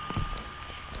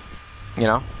 You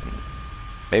know?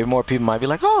 Maybe more people might be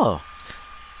like, oh.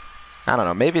 I don't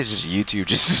know. Maybe it's just YouTube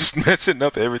just messing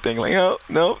up everything. Like, oh,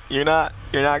 no, you're not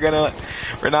gonna,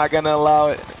 we're not gonna allow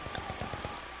it.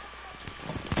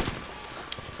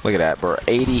 Look at that, bro.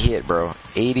 80 hit, bro.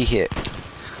 80 hit.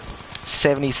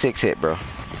 76 hit, bro.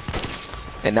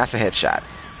 And that's a headshot.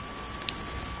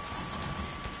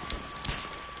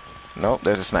 Nope,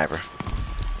 there's a sniper.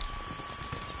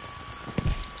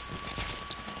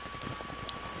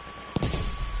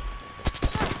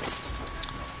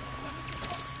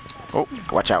 Oh,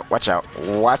 watch out, watch out,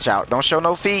 watch out. Don't show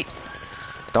no feet.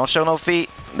 Don't show no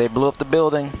feet. They blew up the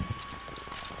building.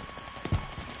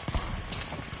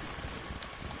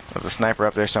 There's a sniper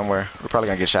up there somewhere. We're probably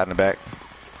gonna get shot in the back.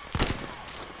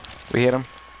 We hit him.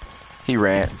 He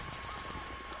ran.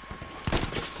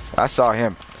 I saw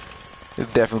him. He's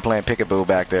definitely playing peekaboo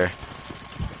back there.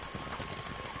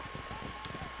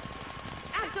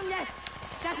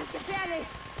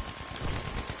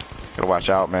 Gotta watch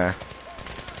out, man.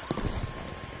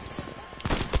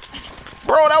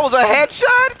 Bro, that was a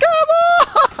headshot?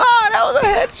 That was a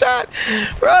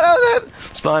headshot, bro. That was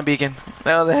a spawn beacon.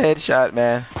 That was a headshot,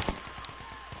 man.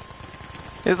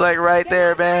 It's like right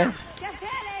there, man.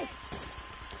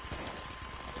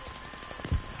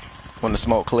 When the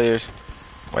smoke clears.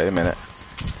 Wait a minute.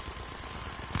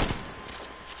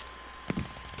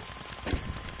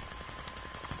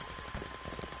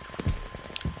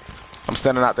 I'm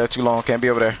standing out there too long. Can't be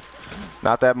over there.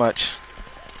 Not that much.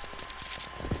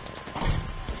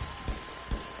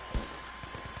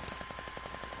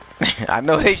 I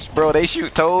know they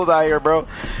shoot toes out here, bro.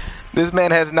 This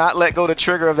man has not let go the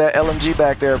trigger of that LMG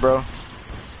back there, bro.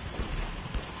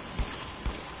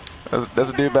 There's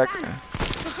a dude back there.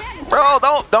 Bro,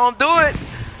 don't do it.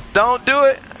 Don't do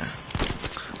it.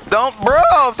 Don't do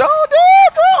it,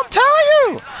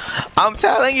 bro. I'm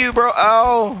telling you, bro.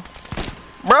 Oh.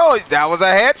 Bro, that was a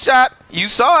headshot. You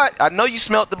saw it. I know you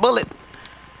smelt the bullet.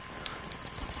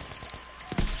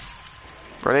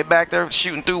 Bro, they back there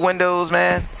shooting through windows,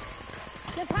 man.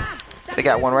 They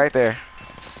got one right there.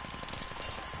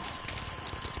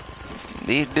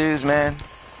 These dudes, man.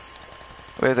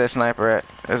 Where's that sniper at?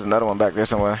 There's another one back there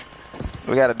somewhere.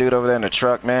 We got a dude over there in the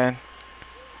truck, man.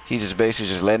 He's just basically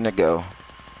just letting it go.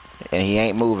 And he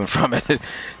ain't moving from it.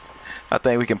 I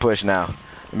think we can push now.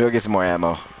 Let me go get some more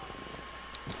ammo.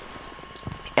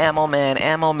 Ammo man,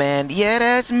 ammo man. Yeah,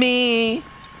 that's me.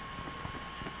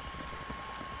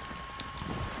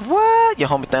 What? Your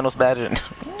homie Thanos badger?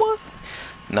 What?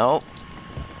 Nope.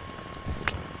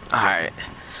 Alright.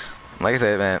 Like I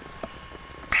said, man.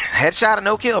 Headshot or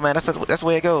no kill, man. That's the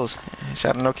way it goes.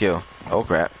 Headshot or no kill. Oh,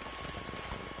 crap.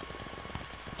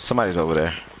 Somebody's over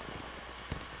there.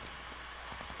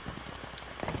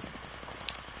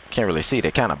 Can't really see.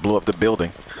 They kind of blew up the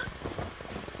building.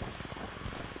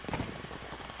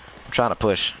 I'm trying to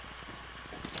push.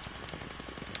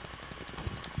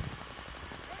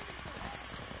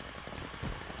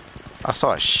 I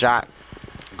saw a shot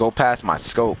go past my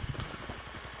scope.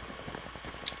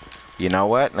 You know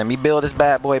what? Let me build this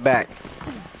bad boy back.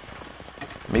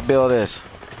 Let me build this.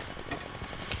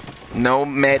 No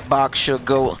med box should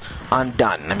go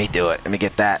undone. Let me do it. Let me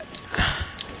get that.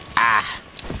 Ah.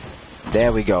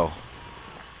 There we go.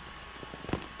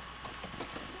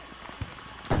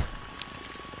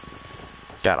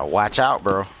 Gotta watch out,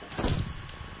 bro.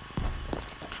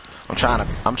 I'm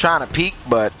trying to peek,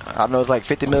 but I know it's like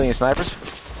 50 million snipers.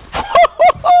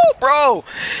 Bro.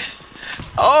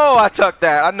 Oh, I tucked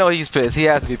that. I know he's pissed. He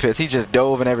has to be pissed. He just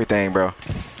dove and everything, bro.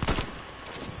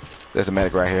 There's a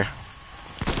medic right here.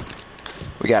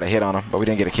 We got a hit on him, but we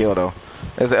didn't get a kill, though.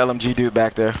 There's the LMG dude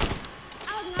back there.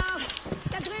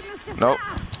 Nope.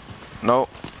 Nope.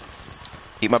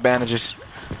 Eat my bandages.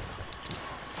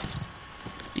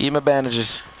 Eat my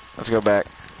bandages. Let's go back.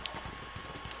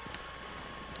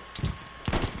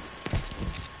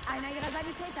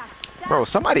 Bro,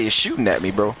 somebody is shooting at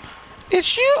me, bro.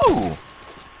 It's you!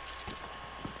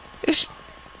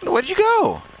 Where'd you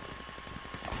go?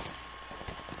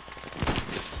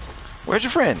 Where's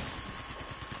your friend?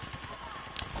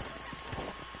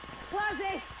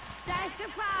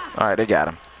 Alright, they got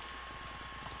him.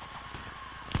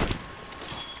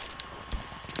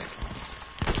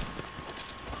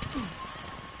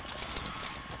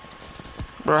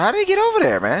 Bro, how did he get over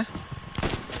there, man?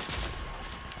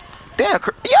 Damn,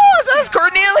 yo, that's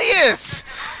Cornelius!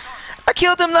 I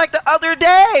killed him like the other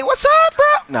day. What's up, bro?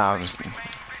 No, I'm just...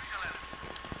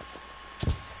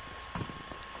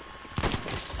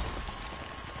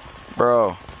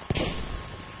 Bro.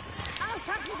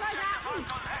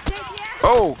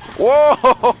 Oh,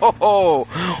 whoa!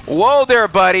 Whoa there,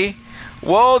 buddy.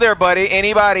 Whoa there, buddy.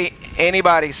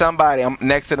 Anybody, somebody. I'm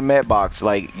next to the med box.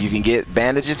 Like, you can get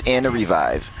bandages and a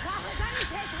revive.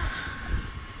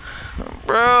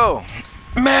 Bro.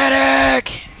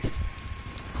 Medic!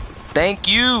 Thank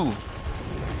you.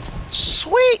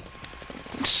 Sweet.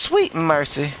 Sweet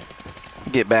mercy.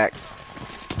 Get back.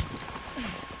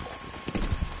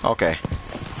 Okay.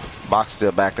 Box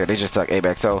still back there. They just took A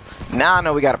back. So now I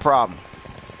know we got a problem.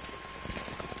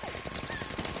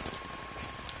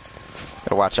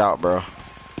 Gotta watch out, bro.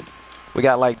 We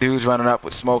got like dudes running up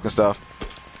with smoke and stuff.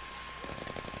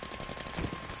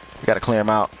 We gotta clear them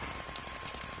out.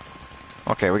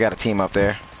 Okay, we got a team up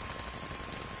there.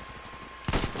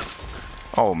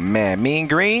 Oh man, Mean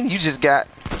Green, you just got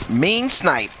mean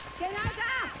snipe.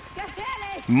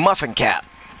 Muffin cap.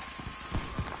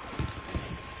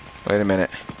 Wait a minute.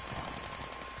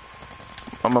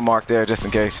 I'm gonna mark there just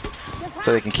in case,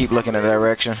 so they can keep looking in the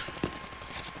direction.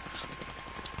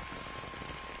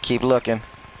 Keep looking.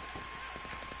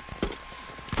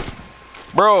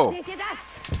 Bro! Bro,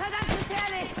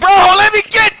 let me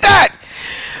get that!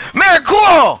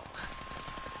 Maricool!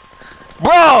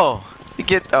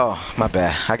 Oh, my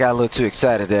bad. I got a little too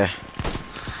excited there.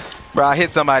 Bro, I hit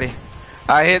somebody.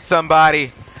 I hit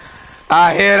somebody.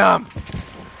 I hit him.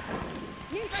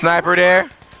 Sniper there.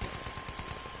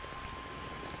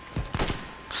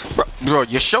 Bro,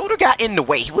 your shoulder got in the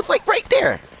way. He was like right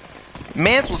there.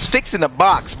 Mans was fixing the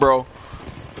box, bro.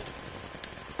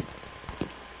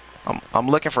 I'm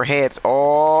looking for heads.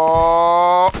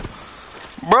 Oh,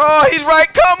 bro, he's right.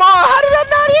 Come on. How did I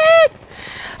not hit?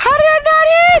 How did I not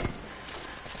hit?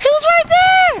 He was right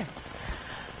there.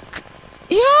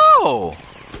 Yo.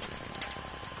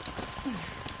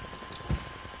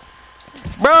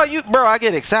 Bro, I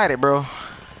get excited, bro.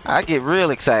 I get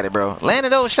real excited, bro.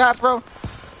 Landing those shots, bro.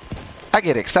 I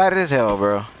get excited as hell,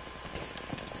 bro.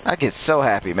 I get so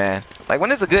happy, man. Like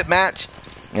when it's a good match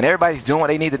and everybody's doing what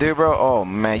they need to do, bro. Oh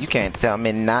man, you can't tell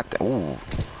me not to. Ooh.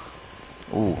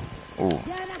 Ooh. Ooh.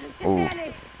 Ooh.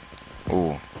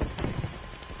 Ooh.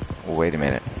 Ooh, wait a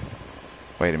minute.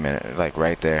 Wait a minute. Like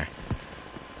right there.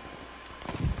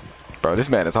 Bro, this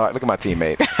man is hard. Look at my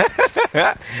teammate.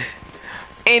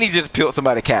 And he just peeled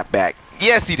somebody's cap back.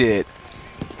 Yes, he did.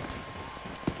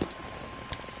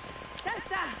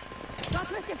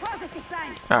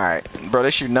 Alright, bro,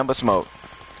 they shoot number smoke.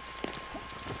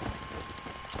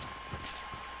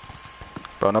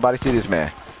 Bro, nobody see this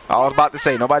man. I was about to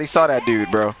say, nobody saw that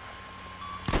dude, bro.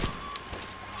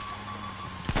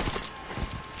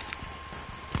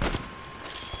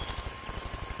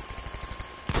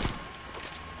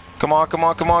 Come on, come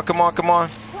on, come on, come on, come on.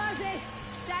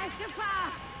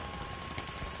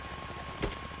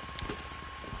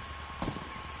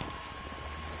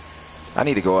 I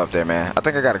need to go up there, man. I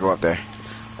think I gotta go up there.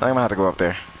 I think I'm gonna have to go up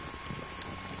there.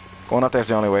 Going up there's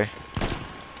the only way.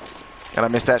 And I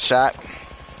missed that shot.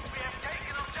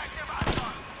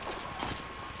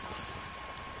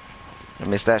 I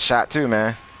missed that shot too,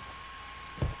 man.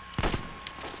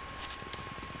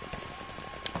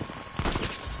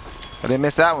 I didn't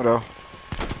miss that one though.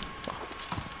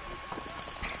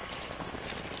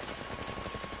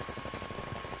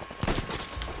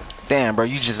 Damn, bro,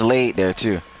 you just laid there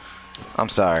too. I'm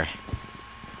sorry.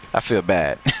 I feel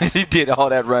bad. He did all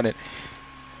that running.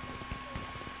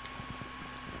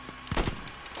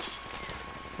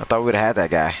 I thought we would have had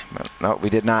that guy. But no, we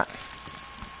did not.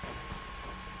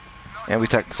 And we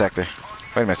took the sector.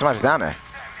 Wait a minute, somebody's down there.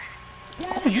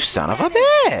 Oh, you son of a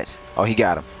bitch. Oh, he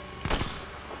got him.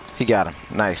 He got him.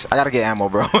 Nice. I gotta get ammo,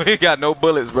 bro. He got no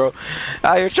bullets, bro.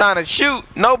 Out here trying to shoot.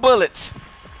 No bullets.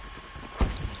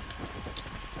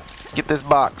 Get this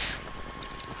box.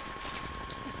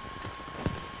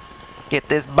 Get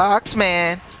this box,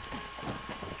 man.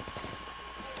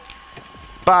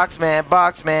 Box, man.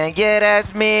 Box, man. Yeah,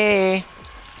 that's me.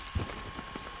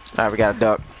 Alright, we got a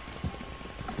duck.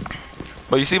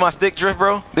 But you see my stick drift,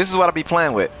 bro? This is what I be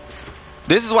playing with.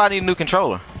 This is why I need a new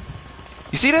controller.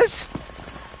 You see this?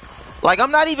 Like,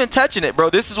 I'm not even touching it, bro.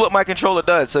 This is what my controller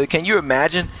does. So can you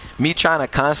imagine me trying to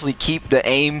constantly keep the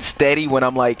aim steady when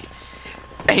I'm, like,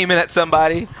 aiming at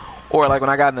somebody? Or, like, when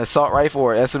I got an assault rifle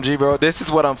or SMG, bro? This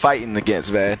is what I'm fighting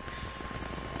against, man.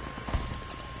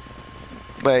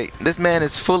 Like, this man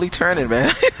is fully turning,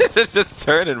 man. It's just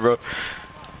turning, bro.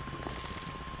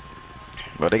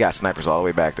 Bro, they got snipers all the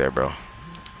way back there, bro.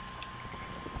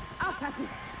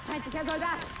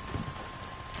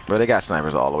 Bro, they got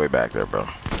snipers all the way back there, bro.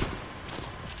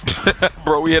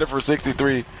 Bro, we hit it for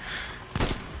 63.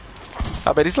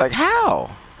 I bet he's like,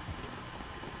 how?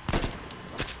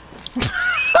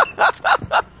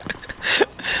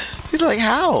 He's like,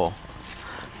 how?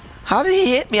 How did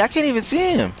he hit me? I can't even see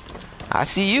him. I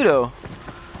see you, though.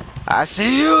 I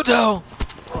see you, though.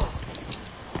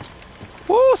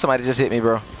 Woo, somebody just hit me,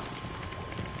 bro.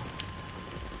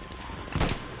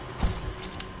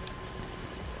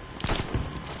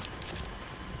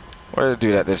 Where'd the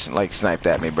dude that just, like, sniped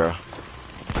at me, bro?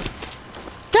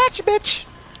 Gotcha, bitch.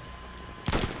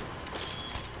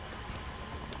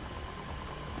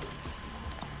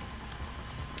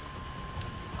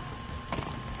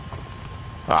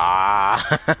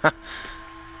 Ah.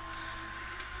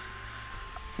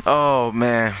 Oh,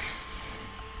 man.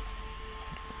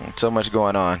 So much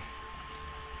going on.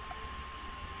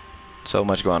 So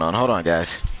much going on. Hold on,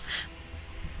 guys.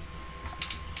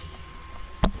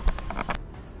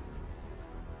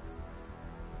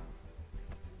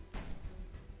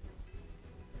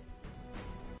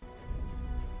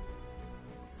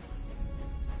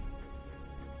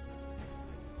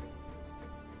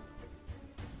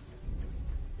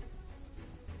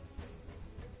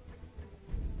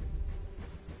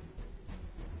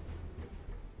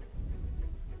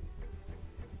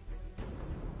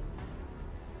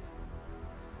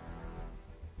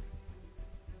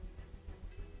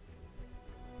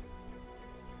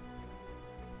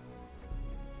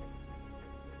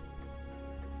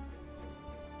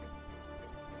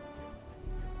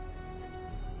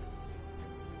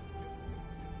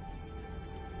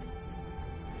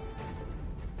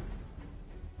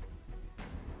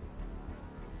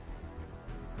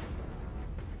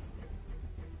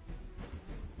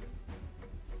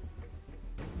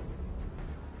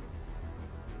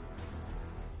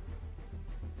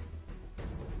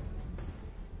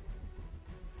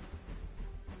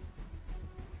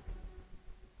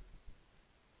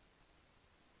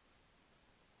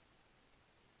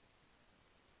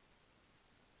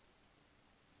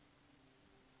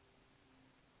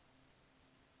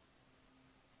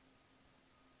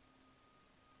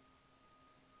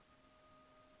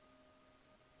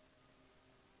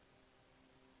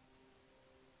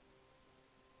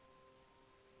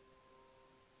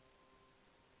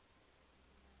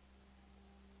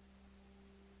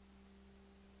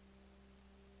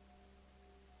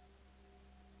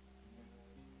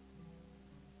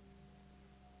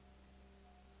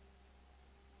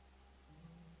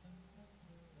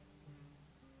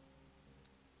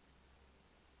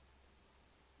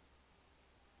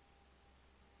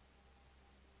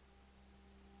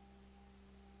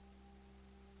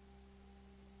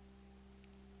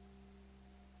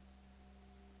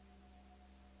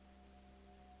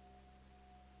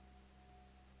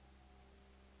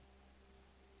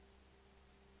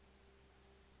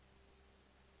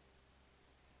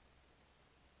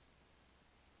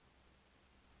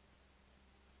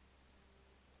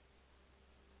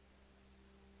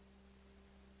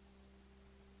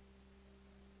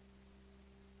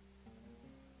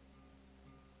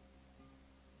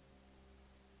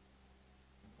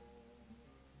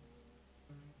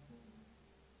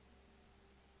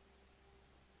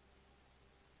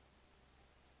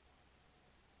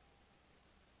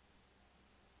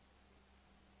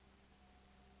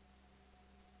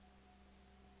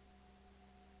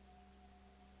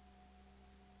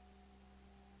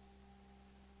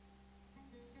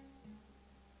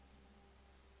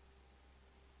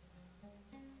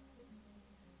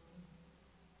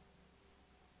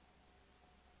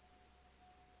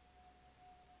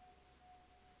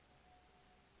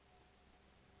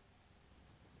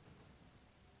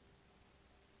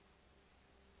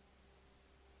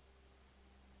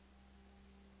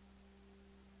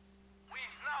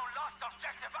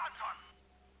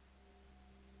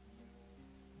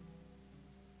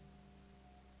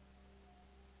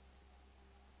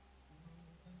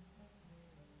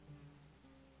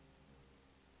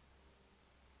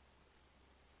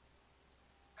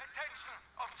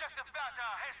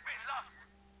 sector has been lost.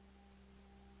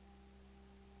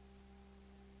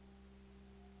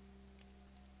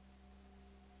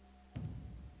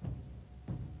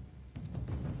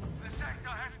 The sector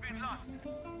has been lost.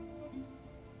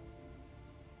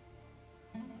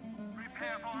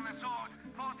 Prepare for an assault.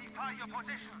 Fortify your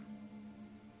position.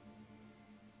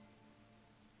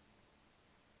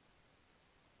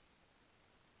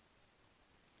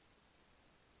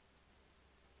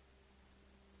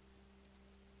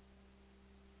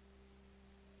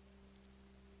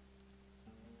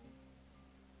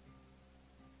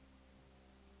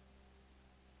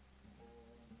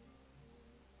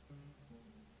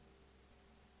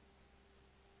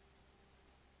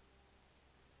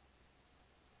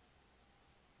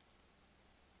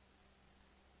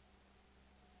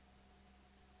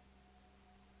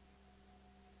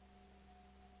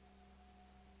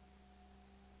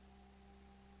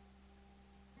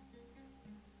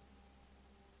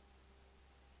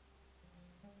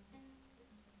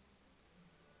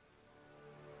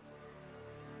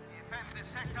 Defend the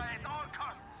sector at all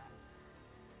costs.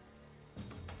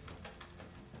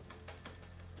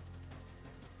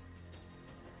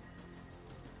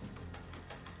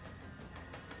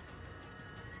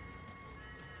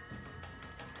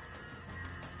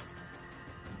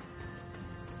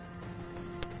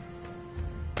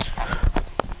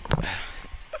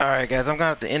 Alright guys, I'm gonna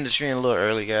have to end the stream a little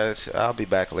early guys. I'll be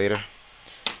back later.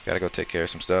 Gotta go take care of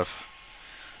some stuff.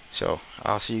 So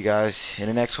I'll see you guys in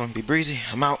the next one. Be breezy.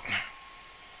 I'm out.